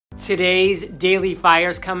Today's Daily Fire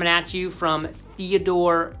is coming at you from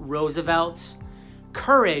Theodore Roosevelt.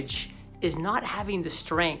 Courage is not having the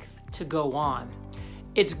strength to go on.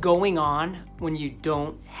 It's going on when you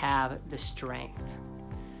don't have the strength.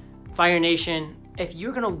 Fire Nation, if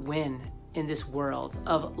you're gonna win in this world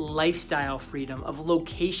of lifestyle freedom, of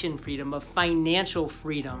location freedom, of financial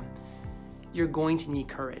freedom, you're going to need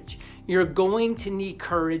courage. You're going to need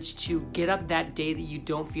courage to get up that day that you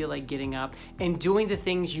don't feel like getting up and doing the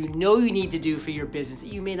things you know you need to do for your business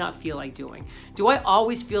that you may not feel like doing. Do I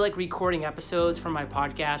always feel like recording episodes for my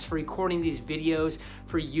podcast, for recording these videos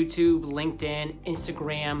for YouTube, LinkedIn,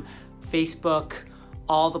 Instagram, Facebook,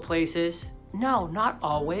 all the places? No, not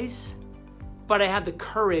always. But I have the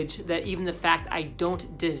courage that even the fact I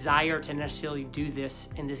don't desire to necessarily do this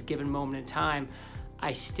in this given moment in time,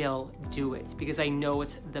 I still do it because I know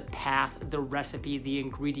it's the path, the recipe, the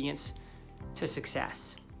ingredients to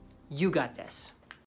success. You got this.